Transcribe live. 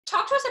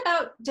talk to us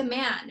about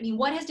demand. I mean,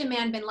 what has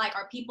demand been like?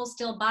 Are people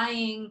still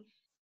buying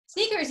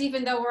sneakers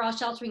even though we're all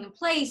sheltering in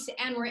place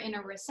and we're in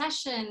a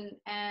recession,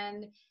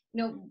 and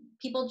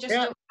people just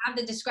Yeah, don't have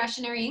the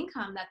discretionary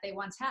income that they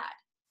once had?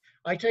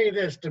 I tell you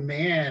this,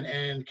 demand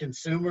and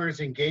consumers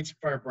engaged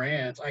with our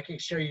brands, I can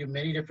show you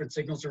many different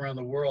signals around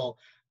the world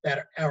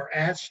that are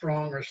as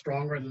strong or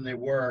stronger than they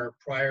were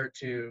prior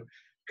to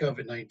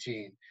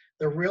COVID-19.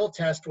 The real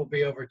test will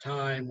be over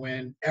time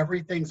when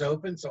everything's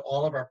open. So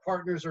all of our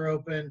partners are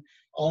open,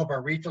 all of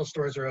our retail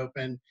stores are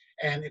open,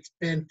 and it's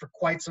been for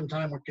quite some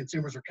time where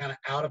consumers are kind of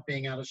out of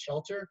being out of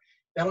shelter.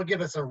 That'll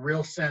give us a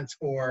real sense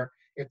for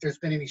if there's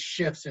been any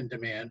shifts in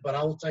demand. But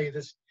I will tell you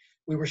this,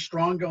 we were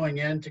strong going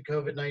into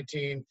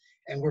COVID-19,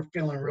 and we're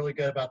feeling really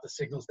good about the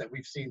signals that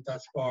we've seen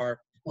thus far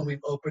when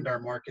we've opened our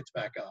markets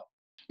back up.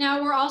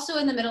 Now, we're also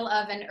in the middle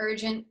of an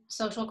urgent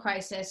social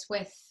crisis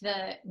with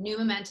the new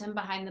momentum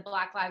behind the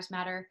Black Lives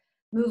Matter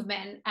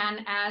movement. And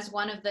as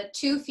one of the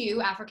too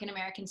few African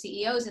American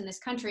CEOs in this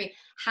country,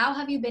 how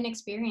have you been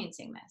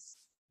experiencing this?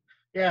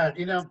 Yeah,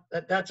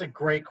 that's a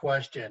great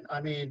question.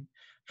 I mean,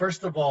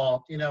 first of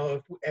all,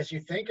 as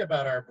you think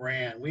about our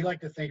brand, we like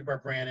to think of our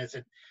brand as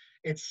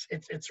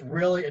it's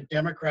really a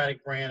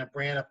democratic brand, a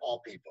brand of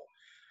all people.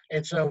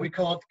 And so we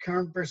call it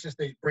Converse is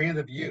the brand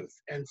of youth.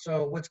 And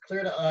so what's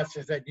clear to us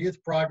is that youth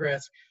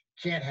progress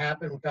can't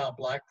happen without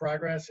Black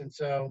progress. And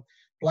so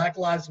Black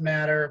Lives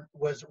Matter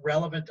was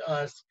relevant to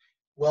us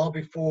well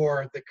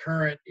before the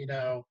current,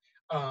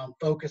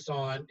 focus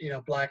on,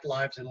 Black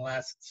lives in the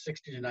last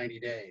 60 to 90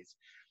 days.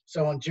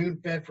 So on June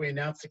 5th, we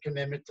announced a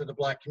commitment to the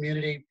Black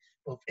community,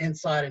 both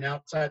inside and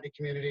outside the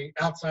community,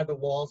 outside the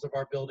walls of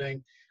our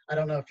building. I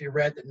don't know if you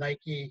read that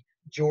Nike,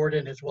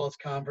 Jordan, as well as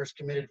Converse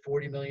committed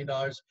 $40 million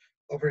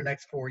over the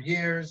next 4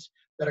 years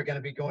that are going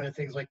to be going to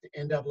things like the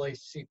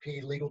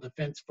NAACP Legal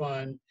Defense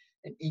Fund,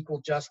 an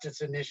Equal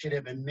Justice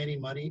Initiative, and many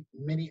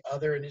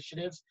other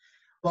initiatives.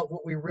 But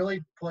what we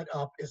really put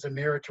up is a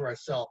mirror to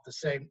ourselves to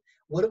say,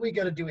 what are we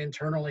going to do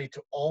internally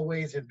to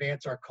always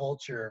advance our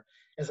culture?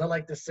 As I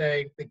like to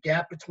say, the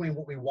gap between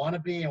what we want to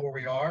be and where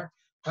we are,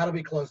 how do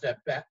we close that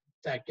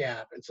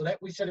gap? And so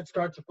that we said it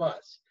starts with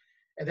us.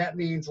 And that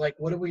means, like,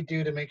 what do we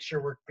do to make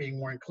sure we're being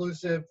more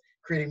inclusive,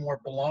 creating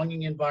more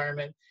belonging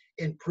environment,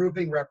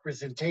 improving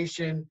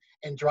representation,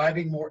 and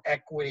driving more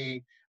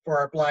equity for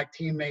our Black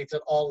teammates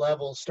at all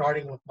levels,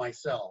 starting with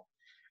myself.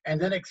 And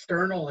then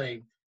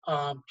externally,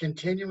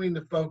 continuing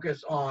to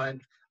focus on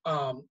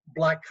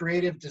Black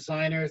creative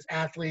designers,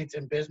 athletes,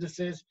 and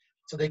businesses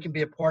so they can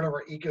be a part of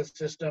our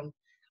ecosystem.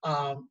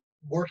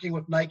 Working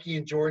with Nike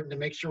and Jordan to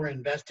make sure we're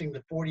investing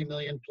the 40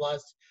 million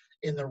plus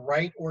in the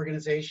right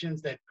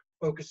organizations that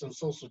focus on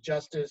social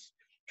justice,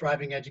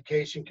 driving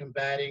education,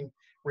 combating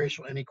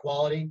racial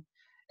inequality,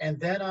 and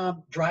then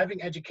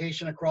driving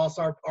education across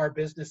our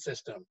business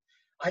system.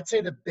 I'd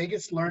say the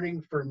biggest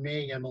learning for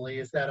me, Emily,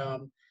 is that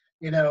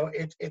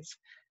it's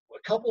a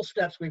couple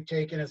steps we've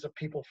taken as a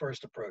people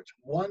first approach.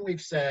 One,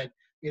 we've said,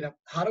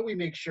 how do we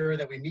make sure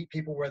that we meet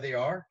people where they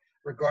are,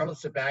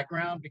 regardless of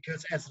background?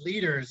 Because as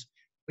leaders,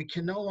 we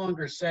can no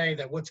longer say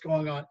that what's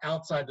going on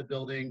outside the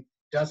building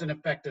doesn't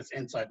affect us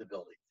inside the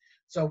building.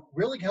 So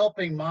really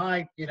helping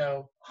my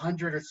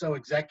 100 or so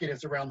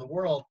executives around the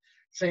world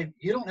say,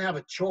 you don't have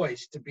a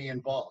choice to be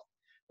involved.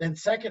 Then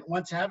second,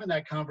 once having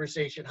that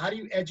conversation, how do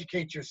you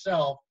educate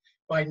yourself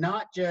by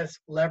not just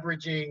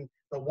leveraging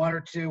the 1 or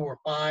 2 or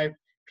 5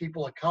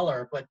 people of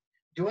color, but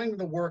doing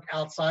the work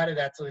outside of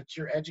that so that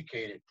you're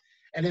educated?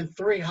 And then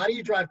 3, how do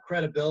you drive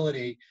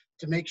credibility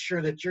to make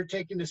sure that you're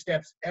taking the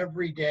steps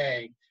every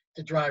day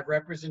to drive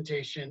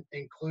representation,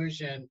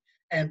 inclusion,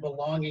 and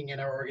belonging in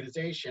our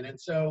organization? And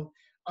so,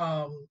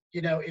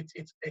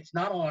 it's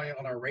not only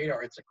on our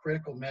radar, it's a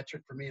critical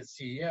metric for me as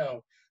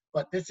CEO,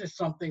 but this is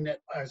something that,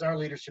 as our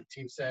leadership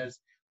team says,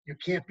 you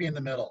can't be in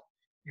the middle.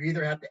 You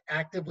either have to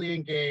actively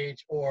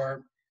engage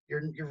or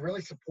you're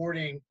really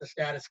supporting the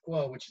status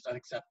quo, which is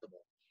unacceptable.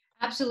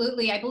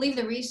 Absolutely. I believe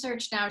the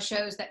research now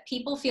shows that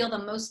people feel the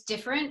most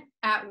different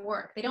at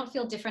work. They don't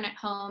feel different at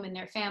home, in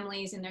their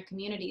families, in their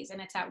communities.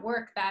 And it's at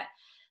work that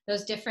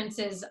those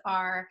differences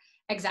are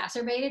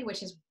exacerbated,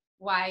 which is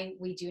why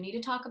we do need to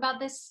talk about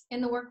this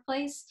in the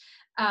workplace.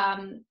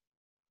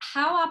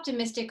 How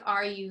optimistic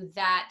are you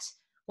that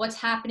what's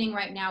happening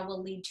right now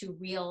will lead to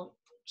real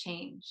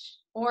change?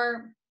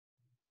 Or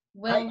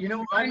will we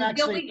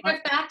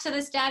drift back to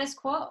the status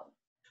quo?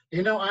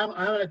 I'm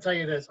going to tell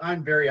you this.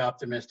 I'm very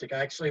optimistic. I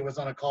actually was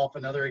on a call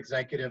with another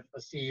executive, a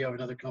CEO of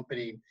another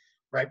company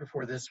right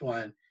before this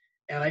one.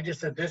 And I just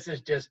said, this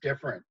is just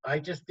different.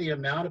 The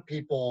amount of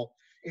people,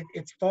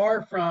 it's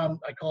far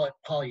from, I call it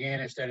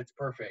Pollyannish, that it's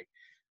perfect.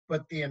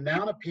 But the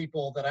amount of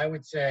people that I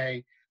would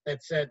say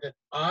that said that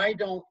I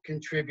don't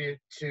contribute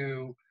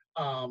to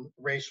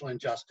racial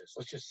injustice,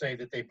 let's just say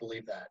that they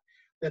believe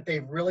that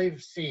they've really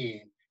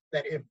seen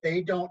that if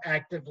they don't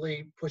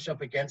actively push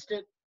up against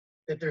it,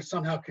 that they're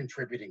somehow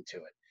contributing to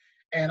it.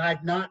 And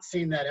I've not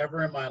seen that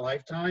ever in my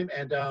lifetime.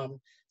 And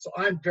so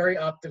I'm very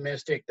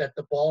optimistic that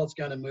the ball is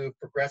going to move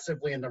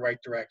progressively in the right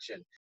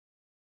direction.